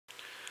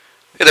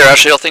Hey there,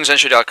 Ashley,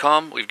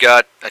 allthingsdentistry.com. We've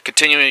got a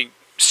continuing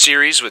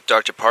series with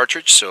Dr.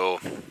 Partridge, so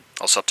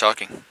I'll stop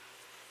talking.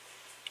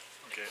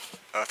 Okay.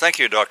 Thank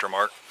you, Dr.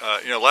 Mark.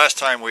 Last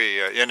time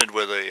we ended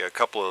with a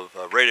couple of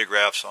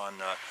radiographs on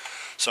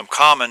some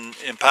common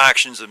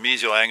impactions, the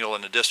mesial angle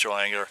and the distal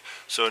angular.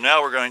 So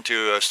now we're going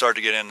to start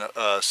to get in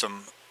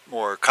some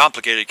more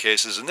complicated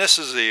cases, and this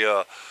is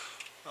the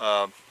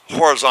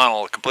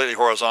completely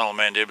horizontal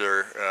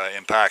mandibular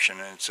impaction,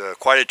 and it's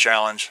quite a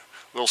challenge.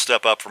 A little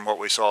step up from what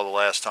we saw the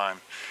last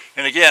time.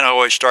 And again, I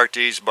always start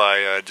these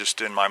by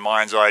just in my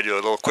mind's eye, do a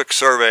little quick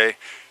survey.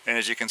 And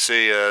as you can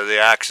see, the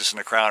axis and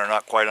the crown are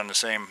not quite on the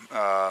same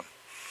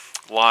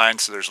line,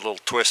 so there's a little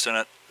twist in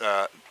it.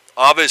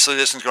 Obviously,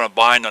 this is going to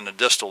bind on the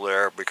distal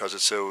there because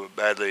it's so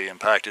badly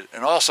impacted.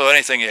 And also,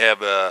 anything you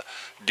have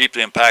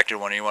deeply impacted,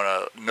 when you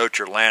want to note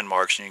your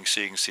landmarks, and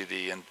you can see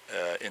the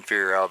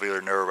inferior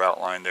alveolar nerve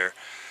outline there.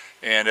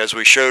 And as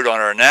we showed on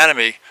our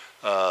anatomy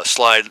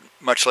slide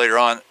much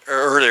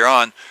earlier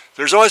on,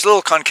 there's always a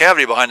little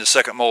concavity behind the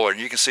second molar, and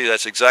you can see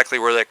that's exactly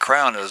where that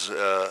crown is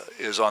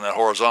on that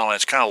horizontal, and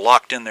it's kind of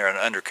locked in there in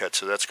the undercut,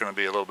 so that's going to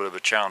be a little bit of a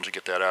challenge to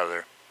get that out of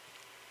there.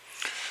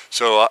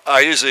 So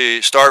I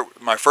usually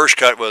start my first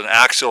cut with an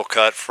axial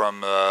cut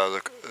from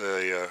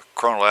the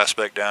coronal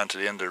aspect down to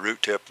the end of the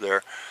root tip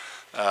there.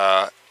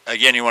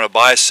 Again, you want to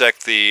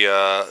bisect the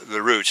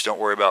roots. Don't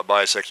worry about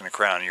bisecting the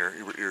crown.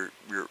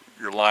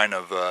 Your line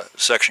of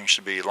section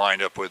should be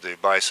lined up with the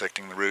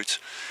bisecting the roots.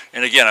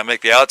 And again, I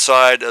make the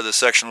outside of the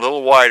section a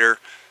little wider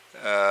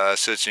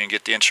so that you can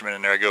get the instrument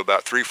in there. I go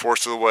about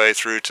 3/4 of the way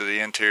through to the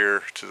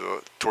interior,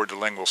 toward the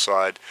lingual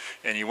side.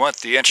 And you want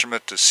the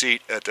instrument to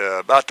seat at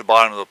about the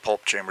bottom of the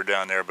pulp chamber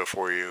down there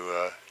before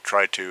you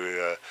try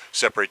to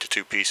separate the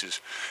two pieces.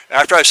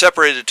 After I've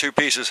separated the two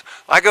pieces,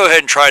 I go ahead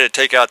and try to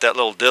take out that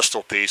little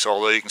distal piece,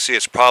 although you can see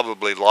it's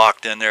probably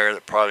locked in there,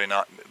 probably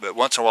not, but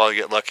once in a while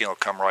you get lucky and it'll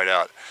come right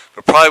out.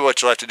 But probably what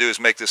you'll have to do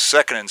is make this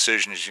second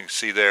incision, as you can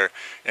see there,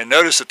 and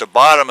notice that the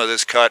bottom of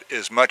this cut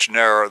is much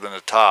narrower than the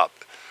top.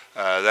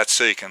 That's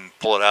so you can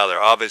pull it out of there.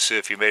 Obviously,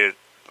 if you made it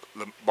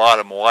the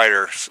bottom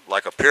wider,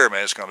 like a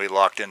pyramid, it's going to be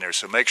locked in there.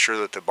 So make sure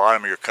that the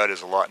bottom of your cut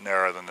is a lot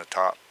narrower than the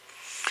top.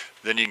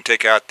 Then you can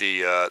take out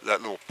that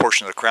little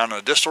portion of the crown on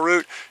the distal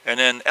root, and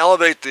then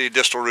elevate the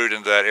distal root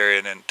into that area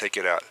and then take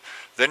it out.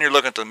 Then you're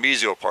looking at the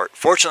mesial part.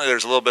 Fortunately,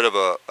 there's a little bit of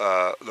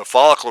the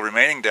follicle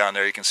remaining down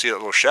there. You can see that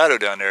little shadow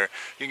down there.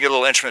 You can get a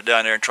little instrument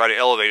down there and try to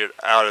elevate it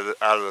out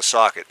of the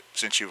socket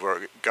since you've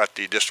got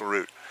the distal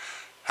root.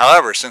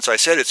 However, since I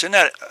said it's in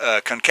that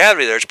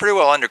concavity there, it's pretty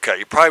well undercut.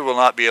 You probably will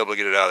not be able to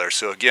get it out of there.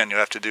 So again, you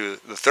have to do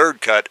the third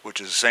cut, which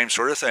is the same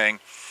sort of thing.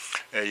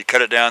 You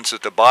cut it down so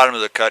that the bottom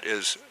of the cut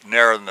is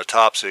narrower than the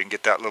top, so you can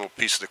get that little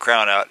piece of the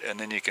crown out, and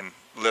then you can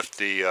lift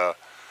the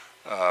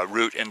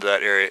root into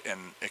that area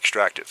and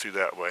extract it through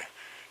that way.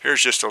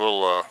 Here's just a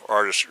little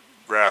artist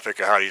graphic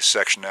of how you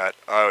section that.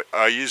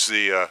 I use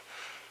the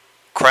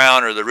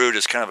crown or the root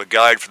as kind of a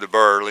guide for the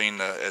burr.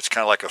 It's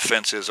kind of like a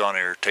fence is on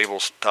your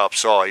tabletop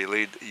saw. You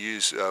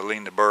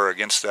lean the burr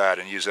against that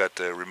and use that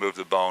to remove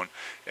the bone,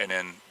 and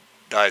then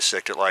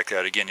dissect it like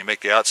that. Again, you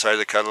make the outside of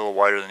the cut a little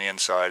wider than the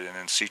inside, and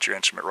then seat your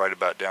instrument right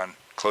about down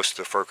close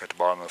to the furc at the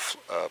bottom of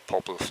the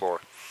pulp of the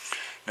floor.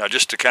 Now,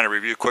 just to kind of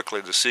review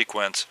quickly the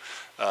sequence,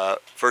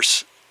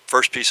 first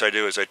piece I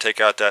do is I take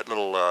out that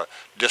little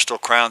distal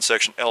crown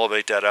section,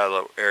 elevate that out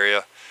of the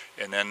area,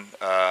 and then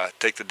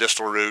take the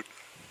distal root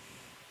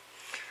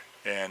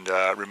and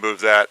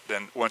remove that.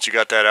 Then once you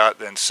got that out,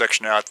 then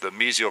section out the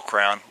mesial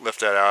crown, lift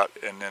that out,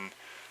 and then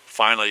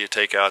finally you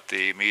take out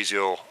the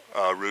mesial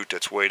root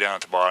that's way down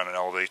at the bottom and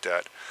elevate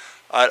that.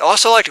 I'd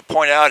also like to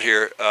point out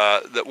here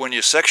that when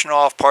you section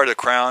off part of the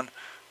crown,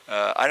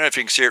 I don't know if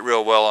you can see it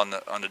real well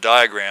on the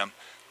diagram,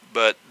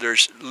 but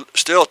there's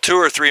still 2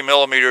 or 3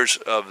 millimeters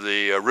of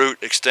the root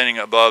extending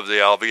above the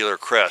alveolar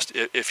crest.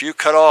 If you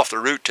cut off the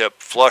root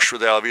tip flush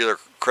with the alveolar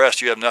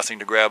crest, you have nothing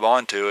to grab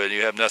onto, and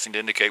you have nothing to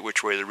indicate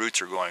which way the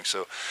roots are going.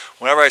 So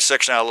whenever I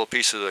section out a little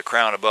piece of the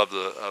crown above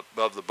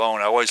the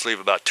bone, I always leave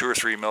about 2 or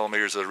 3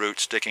 millimeters of the root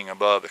extending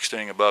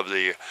above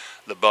the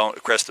bone,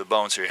 crest of the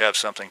bone, so you have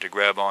something to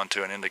grab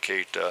onto and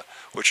indicate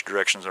which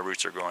directions the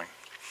roots are going.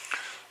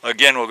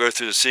 Again, we'll go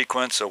through the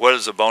sequence. So what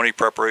is the bony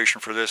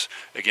preparation for this?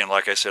 Again,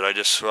 like I said, I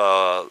just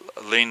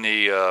lean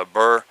the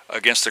burr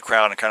against the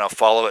crown and kind of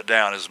follow it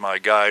down as my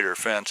guide or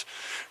fence.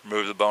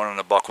 Remove the bone and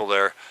the buckle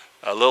there.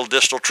 A little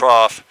distal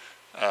trough.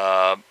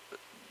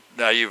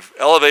 Now you've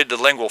elevated the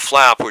lingual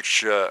flap,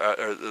 which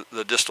or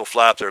the distal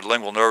flap there, the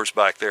lingual nerves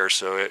back there,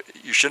 so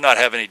you should not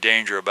have any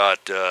danger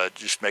about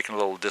just making a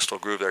little distal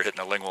groove there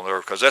hitting the lingual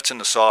nerve, because that's in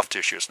the soft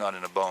tissue, it's not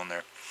in the bone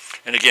there.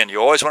 And again, you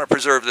always want to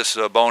preserve this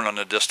bone on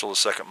the distal, the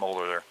second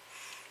molar there.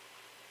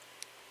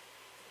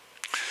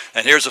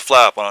 And here's the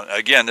flap.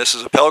 Again, this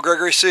is a Pell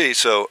Gregory C,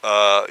 so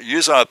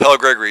use on a Pell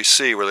Gregory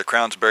C where the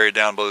crown's buried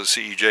down below the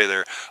CEJ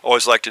there.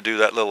 Always like to do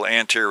that little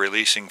anterior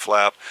releasing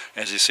flap.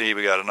 As you see,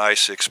 we got a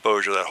nice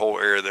exposure of that whole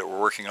area that we're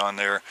working on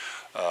there.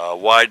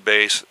 Wide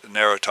base,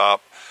 narrow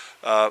top.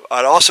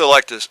 I'd also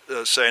like to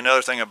say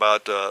another thing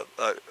about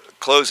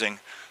closing.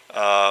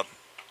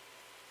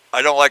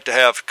 I don't like to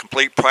have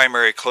complete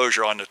primary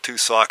closure on the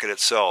tooth socket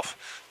itself.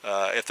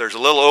 If there's a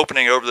little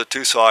opening over the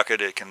tooth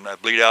socket, it can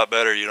bleed out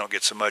better. You don't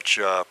get so much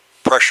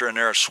pressure in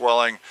there and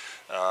swelling.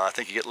 I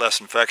think you get less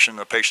infection.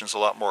 The patient's a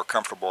lot more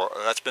comfortable.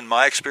 That's been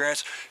my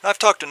experience. And I've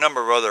talked to a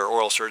number of other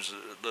oral surgeons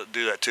that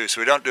do that too. So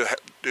we don't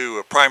do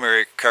a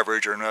primary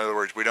coverage, or in other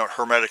words, we don't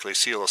hermetically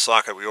seal the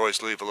socket. We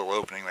always leave a little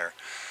opening there.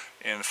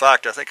 In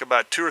fact, I think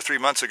about 2 or 3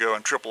 months ago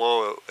in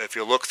OOO, if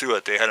you look through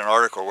it, they had an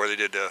article where they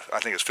did, I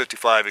think it was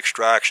 55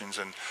 extractions,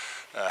 and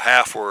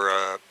half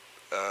were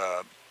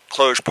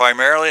closed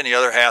primarily, and the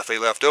other half they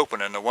left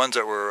open. And the ones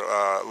that were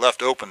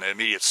left open, the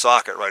immediate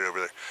socket right over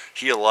there,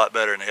 healed a lot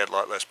better and they had a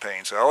lot less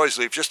pain. So I always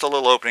leave just a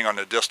little opening on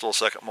the distal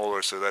second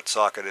molar so that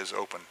socket is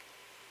open.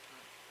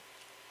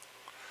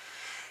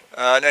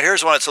 Now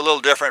here's one that's a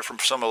little different from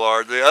some of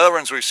our. The other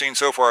ones we've seen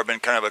so far have been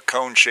kind of a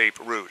cone-shaped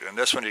root, and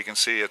this one you can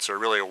see it's a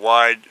really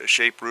wide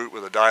shaped root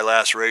with a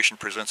dilaceration,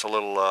 presents a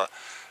little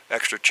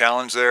extra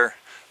challenge there.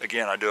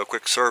 Again, I do a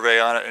quick survey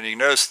on it, and you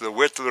notice the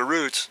width of the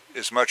roots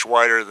is much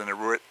wider than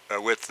the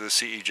width of the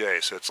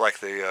CEJ. So it's like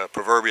the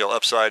proverbial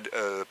upside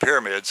of the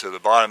pyramid, so the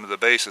bottom of the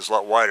base is a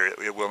lot wider.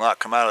 It will not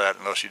come out of that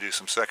unless you do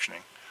some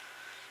sectioning.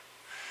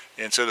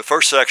 And so the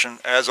first section,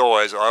 as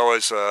always, I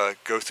always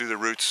go through the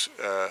roots,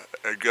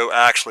 go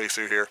axially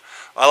through here.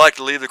 I like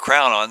to leave the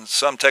crown on.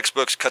 Some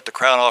textbooks cut the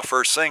crown off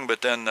first thing,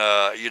 but then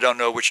you don't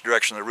know which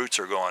direction the roots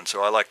are going.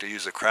 So I like to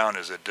use the crown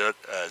as a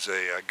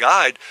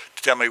guide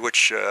to tell me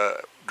which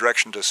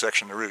direction to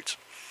section the roots.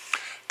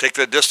 Take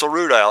the distal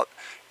root out,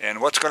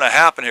 and what's going to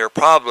happen here,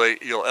 probably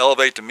you'll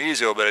elevate the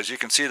mesial, but as you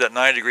can see that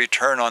 90-degree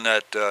turn on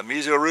that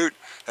mesial root,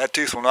 that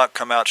tooth will not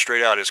come out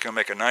straight out. It's going to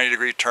make a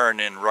 90-degree turn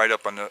in right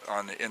up on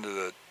the end of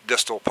the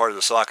distal part of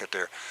the socket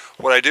there.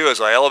 What I do is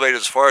I elevate it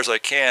as far as I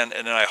can,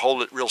 and then I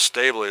hold it real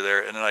stably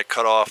there, and then I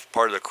cut off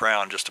part of the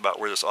crown just about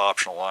where this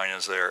optional line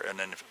is there, and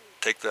then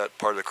take that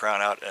part of the crown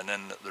out, and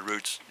then the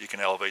roots, you can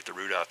elevate the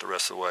root out the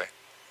rest of the way.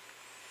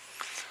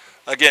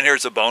 Again,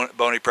 here's the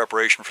bony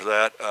preparation for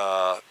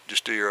that.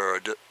 Just do your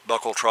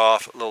buccal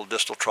trough, a little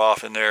distal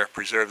trough in there,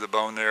 preserve the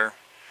bone there.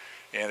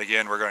 And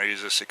again, we're going to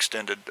use this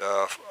extended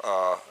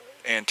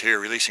anterior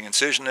releasing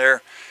incision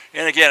there.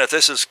 And again, if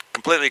this is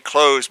completely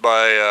closed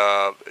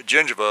by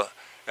gingiva,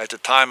 at the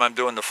time I'm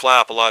doing the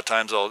flap, a lot of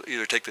times I'll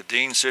either take the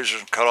Dean scissors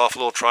and cut off a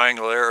little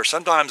triangle there, or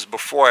sometimes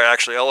before I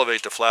actually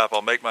elevate the flap,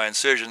 I'll make my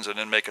incisions and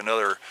then make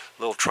another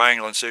little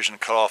triangle incision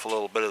and cut off a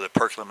little bit of the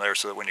perculum there,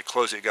 so that when you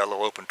close it, you got a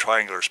little open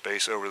triangular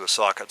space over the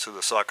socket, so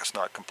the socket's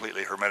not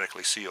completely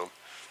hermetically sealed.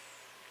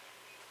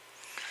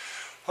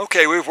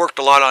 Okay, we've worked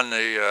a lot on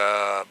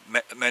the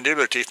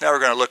mandibular teeth. Now we're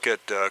going to look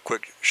at a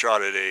quick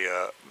shot at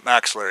a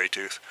maxillary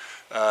tooth.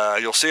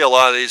 You'll see a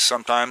lot of these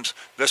sometimes.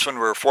 This one,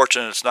 we're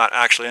fortunate it's not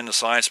actually in the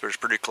science, but it's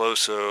pretty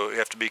close, so you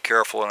have to be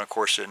careful. And of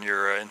course, in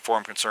your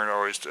informed concern,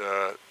 always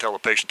tell the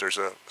patient there's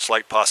a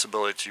slight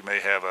possibility that you may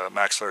have a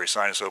maxillary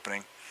sinus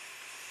opening.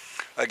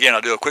 Again,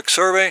 I'll do a quick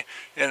survey,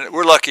 and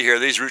we're lucky here.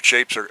 These root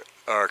shapes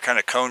are kind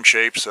of cone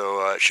shaped,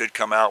 so it should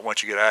come out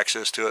once you get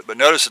access to it. But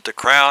notice that the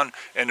crown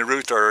and the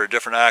root are a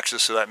different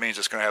axis, so that means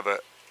it's going to have a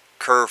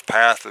curved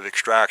path of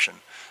extraction.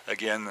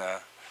 Again,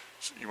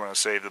 you want to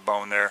save the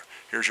bone there.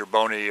 Here's your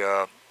bony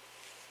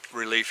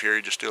relief here.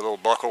 You just do a little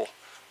buccal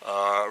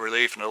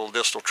relief and a little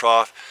distal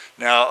trough.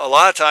 Now, a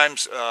lot of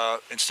times,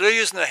 instead of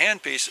using the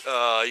handpiece,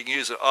 you can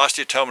use an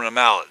osteotome and a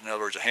mallet. In other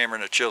words, a hammer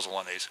and a chisel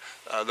on these.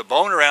 The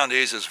bone around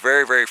these is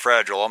very, very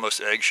fragile, almost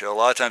eggshell. A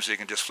lot of times you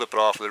can just flip it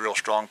off with a real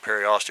strong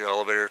periosteo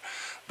elevator.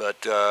 But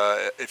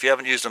if you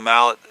haven't used a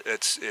mallet,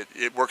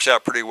 it works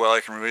out pretty well.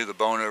 You can remove the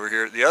bone over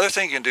here. The other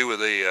thing you can do with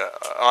the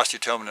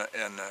osteotome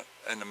and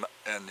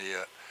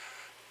the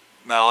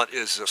mallet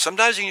is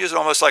sometimes you can use it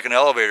almost like an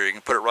elevator. You can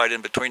put it right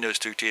in between those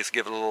two teeth,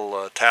 give it a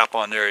little tap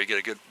on there, you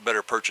get a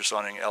better purchase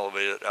on it and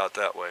elevate it out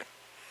that way.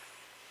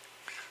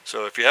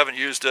 So if you haven't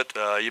used it,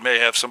 you may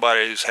have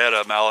somebody who's had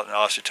a mallet and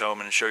osteotome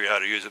and show you how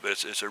to use it, but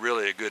it's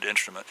really a good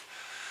instrument.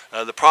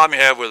 The problem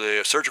you have with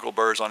the surgical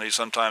burrs on these,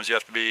 sometimes you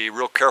have to be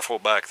real careful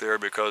back there,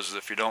 because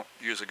if you don't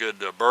use a good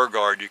burr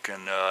guard, you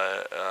can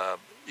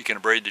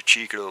abrade the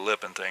cheek or the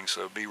lip and things.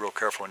 So be real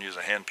careful and use a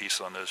handpiece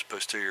on those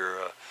posterior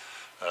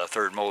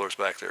third molars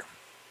back there.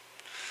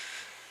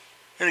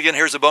 And again,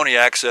 here's the bony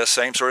access,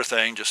 same sort of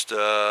thing. Just do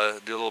a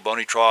little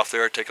bony trough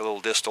there, take a little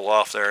distal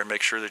off there, and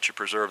make sure that you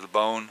preserve the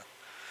bone.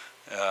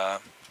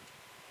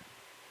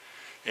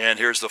 And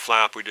here's the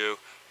flap we do.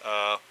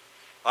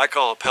 I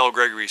call it Pell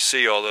Gregory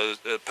C, although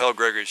Pell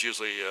Gregory is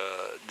usually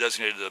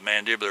designated to the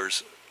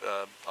mandibulars.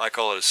 I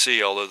call it a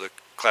C, although the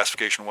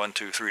classification 1,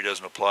 2, 3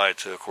 doesn't apply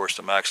to, of course,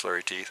 the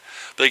maxillary teeth.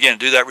 But again,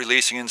 do that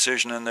releasing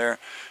incision in there.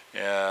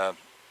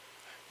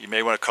 You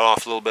may want to cut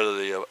off a little bit of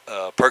the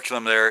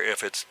perculum there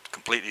if it's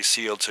completely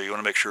sealed, so you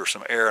want to make sure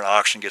some air and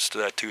oxygen gets to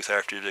that tooth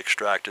after you've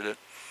extracted it.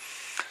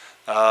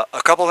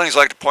 A couple of things I'd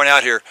like to point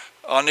out here.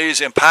 On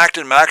these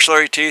impacted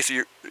maxillary teeth,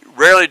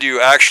 rarely do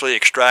you actually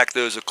extract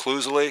those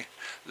occlusally.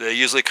 they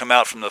usually come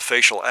out from the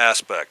facial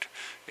aspect.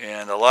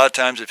 And a lot of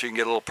times if you can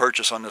get a little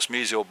purchase on this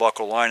mesial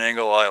buccal line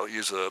angle, I'll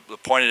use the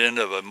pointed end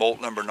of a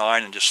molt number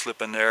 9 and just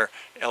slip in there,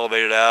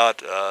 elevate it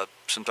out.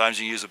 Sometimes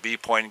you use a B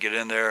point and get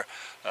in there.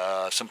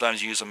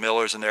 Sometimes you use a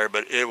Miller's in there,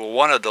 but it will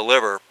want to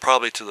deliver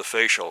probably to the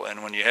facial.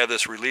 And when you have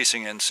this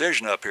releasing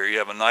incision up here, you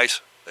have a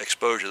nice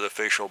exposure to the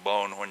facial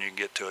bone when you can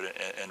get to it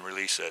and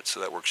release it. So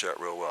that works out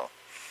real well.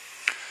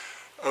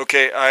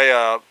 Okay,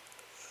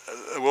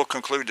 we'll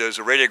conclude those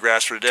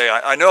radiographs for today.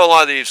 I know a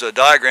lot of these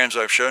diagrams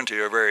I've shown to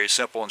you are very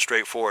simple and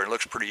straightforward. It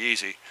looks pretty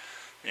easy.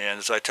 And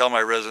as I tell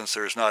my residents,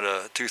 there's not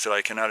a tooth that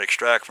I cannot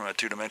extract from a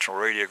two-dimensional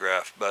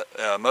radiograph. But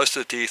most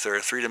of the teeth are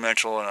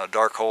three-dimensional and a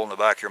dark hole in the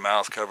back of your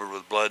mouth covered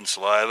with blood and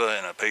saliva,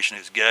 and a patient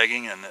who's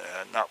gagging and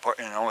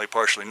only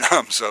partially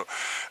numb. So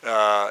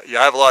yeah,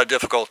 I have a lot of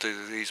difficulty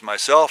with these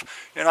myself.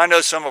 And I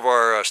know some of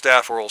our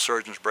staff oral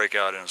surgeons break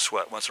out in a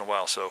sweat once in a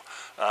while. So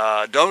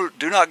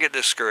do not get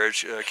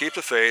discouraged. Keep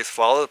the faith,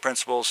 follow the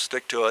principles,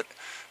 stick to it.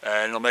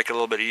 And it'll make it a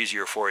little bit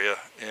easier for you,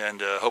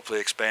 and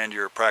hopefully expand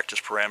your practice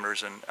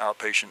parameters and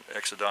outpatient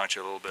exodontia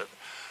a little bit.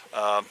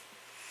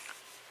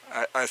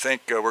 I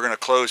think we're going to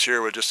close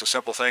here with just a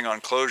simple thing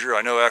on closure.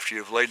 I know after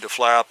you've laid the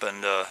flap,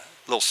 and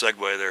little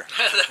segue there.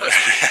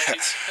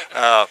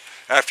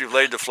 After you've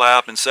laid the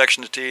flap and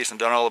sectioned the teeth and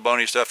done all the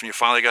bony stuff and you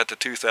finally got the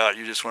tooth out,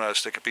 you just want to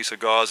stick a piece of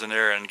gauze in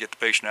there and get the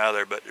patient out of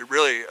there. But it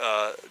really,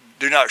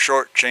 do not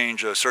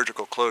shortchange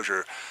surgical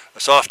closure.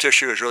 Soft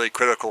tissue is really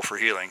critical for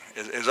healing.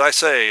 As I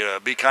say,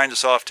 be kind to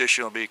soft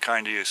tissue and be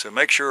kind to you. So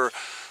make sure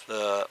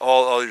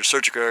all your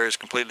surgical area is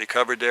completely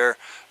covered there.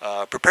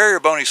 Prepare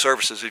your bony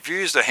surfaces. If you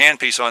use the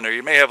handpiece on there,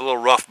 you may have a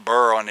little rough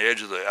burr on the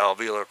edge of the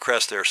alveolar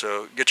crest there.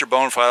 So get your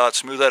bone file out,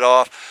 smooth that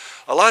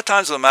off. A lot of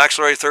times the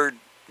maxillary third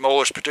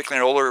molars,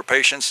 particularly in older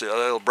patients,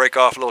 it'll break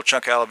off a little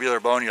chunk of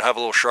alveolar bone. You'll have a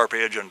little sharp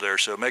edge under there,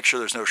 so make sure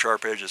there's no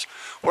sharp edges.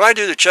 What I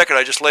do to check it,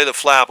 I just lay the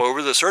flap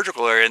over the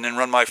surgical area and then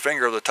run my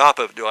finger over the top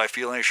of it. Do I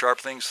feel any sharp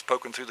things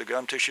poking through the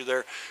gum tissue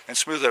there? And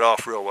smooth it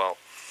off real well.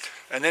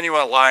 And then you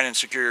want to line and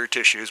secure your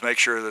tissues. Make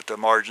sure that the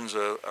margins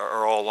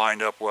are all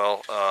lined up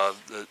well.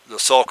 The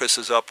sulcus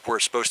is up where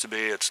it's supposed to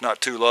be. It's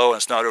not too low and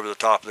it's not over the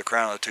top of the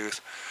crown of the tooth.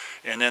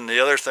 And then the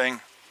other thing,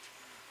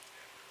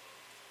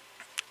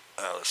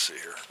 let's see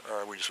here.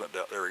 We just went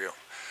down. There we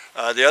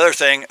go. The other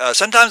thing,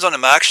 sometimes on the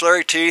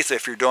maxillary teeth,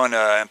 if you're doing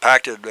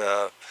impacted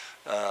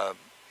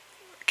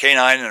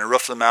canine in the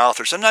roof of the mouth,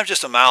 or sometimes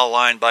just a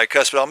malaligned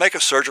bicuspid, I'll make a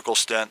surgical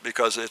stent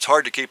because it's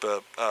hard to keep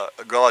a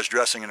gauze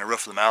dressing in the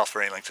roof of the mouth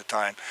for any length of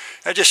time.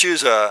 I just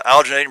use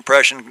alginate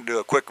impression, do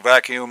a quick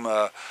vacuum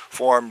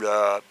formed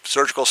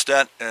surgical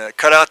stent,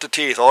 cut out the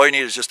teeth. All you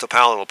need is just the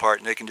palatal part,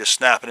 and they can just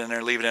snap it in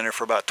there, leave it in there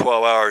for about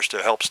 12 hours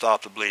to help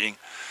stop the bleeding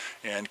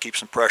and keep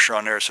some pressure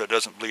on there so it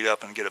doesn't bleed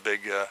up and get a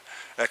big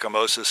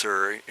ecchymosis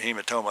or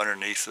hematoma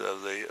underneath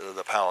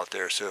the palate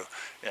there. So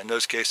in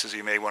those cases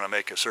you may want to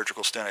make a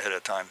surgical stent ahead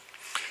of time.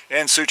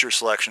 And suture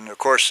selection. Of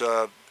course,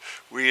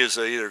 we use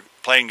either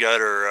plain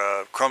gut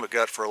or chromic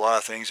gut for a lot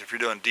of things. If you're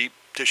doing deep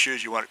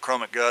tissues, you want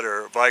chromic gut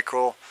or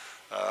vicryl.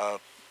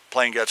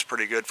 Plain gut's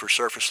pretty good for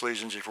surface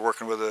lesions. If you're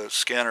working with a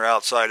skin or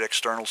outside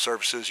external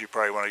surfaces, you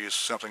probably want to use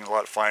something a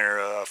lot finer,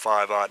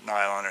 5/0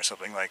 nylon or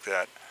something like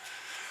that.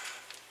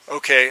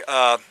 Okay,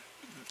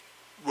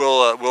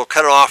 we'll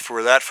cut it off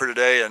for that for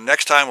today, and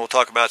next time we'll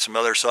talk about some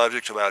other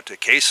subjects, about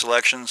case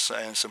selections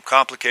and some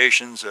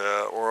complications,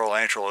 oral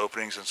antral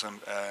openings, and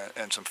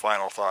some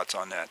final thoughts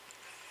on that.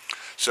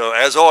 So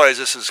as always,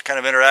 this is kind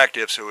of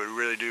interactive, so we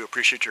really do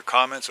appreciate your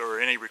comments or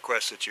any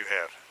requests that you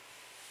have.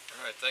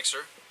 All right, thanks,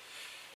 sir.